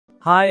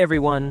Hi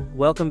everyone,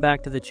 welcome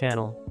back to the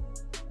channel.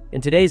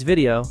 In today's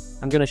video,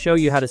 I'm going to show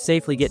you how to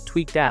safely get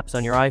tweaked apps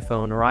on your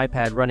iPhone or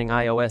iPad running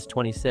iOS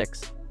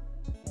 26.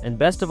 And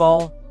best of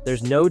all,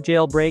 there's no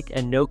jailbreak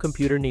and no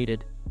computer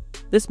needed.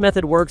 This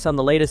method works on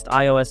the latest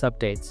iOS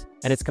updates,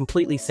 and it's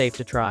completely safe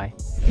to try.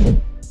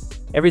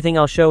 Everything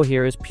I'll show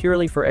here is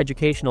purely for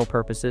educational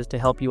purposes to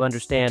help you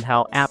understand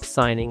how app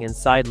signing and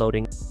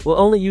sideloading will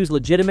only use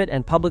legitimate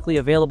and publicly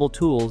available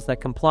tools that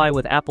comply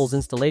with Apple's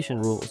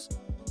installation rules.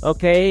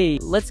 Okay,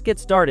 let's get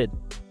started.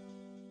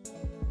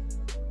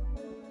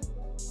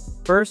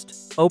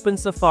 First, open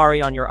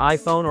Safari on your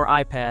iPhone or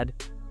iPad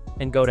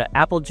and go to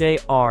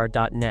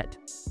AppleJr.net.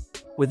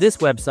 With this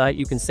website,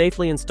 you can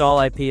safely install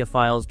IPA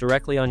files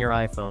directly on your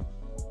iPhone.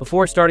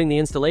 Before starting the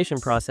installation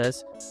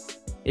process,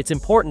 it's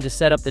important to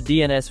set up the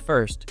DNS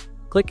first.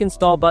 Click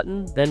Install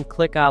button, then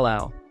click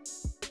Allow.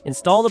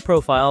 Install the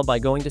profile by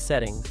going to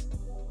Settings.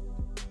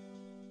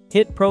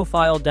 Hit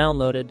Profile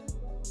Downloaded,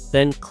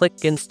 then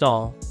click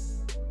Install.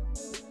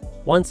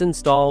 Once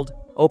installed,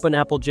 open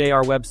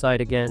AppleJr website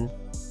again.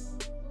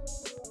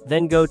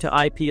 Then go to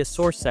IPA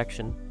Source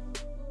section.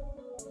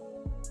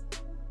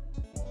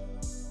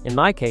 In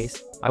my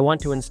case, I want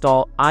to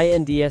install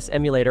INDS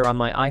emulator on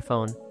my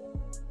iPhone,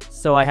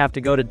 so I have to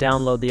go to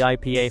download the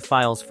IPA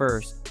files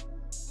first.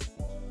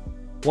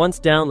 Once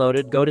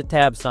downloaded, go to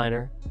Tab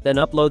Signer, then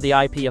upload the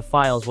IPA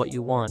files what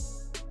you want.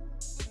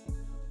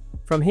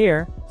 From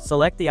here,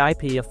 select the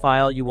IPA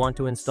file you want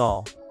to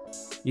install.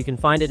 You can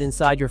find it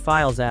inside your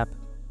Files app.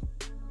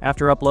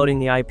 After uploading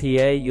the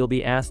IPA, you'll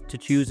be asked to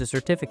choose a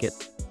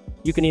certificate.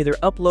 You can either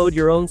upload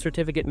your own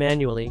certificate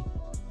manually,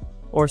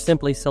 or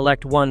simply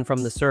select one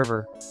from the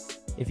server.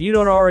 If you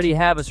don't already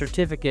have a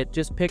certificate,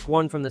 just pick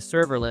one from the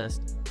server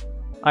list.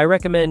 I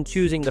recommend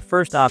choosing the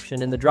first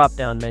option in the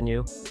drop-down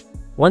menu.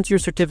 Once your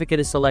certificate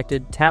is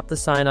selected, tap the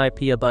Sign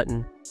IPA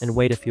button and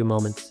wait a few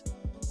moments.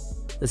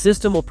 The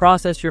system will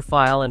process your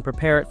file and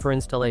prepare it for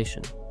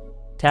installation.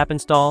 Tap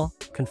Install,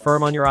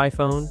 confirm on your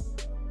iPhone,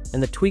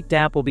 and the tweaked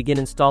app will begin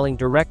installing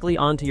directly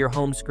onto your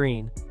home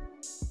screen.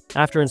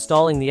 After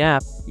installing the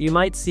app, you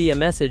might see a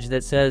message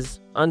that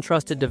says,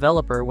 Untrusted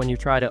Developer when you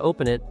try to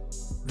open it.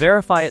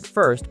 Verify it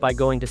first by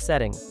going to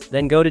Settings,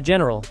 then go to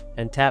General,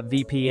 and tap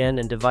VPN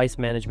and Device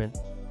Management.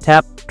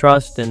 Tap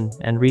Trust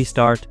and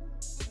Restart.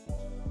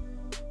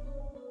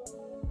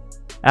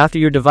 After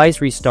your device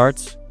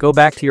restarts, go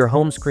back to your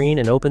home screen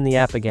and open the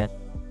app again.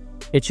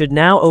 It should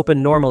now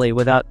open normally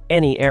without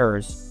any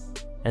errors.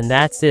 And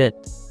that's it.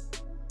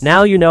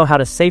 Now you know how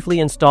to safely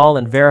install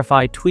and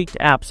verify tweaked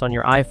apps on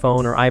your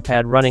iPhone or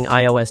iPad running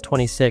iOS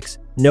 26,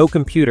 no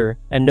computer,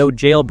 and no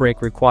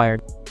jailbreak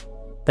required.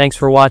 Thanks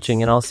for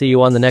watching, and I'll see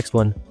you on the next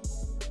one.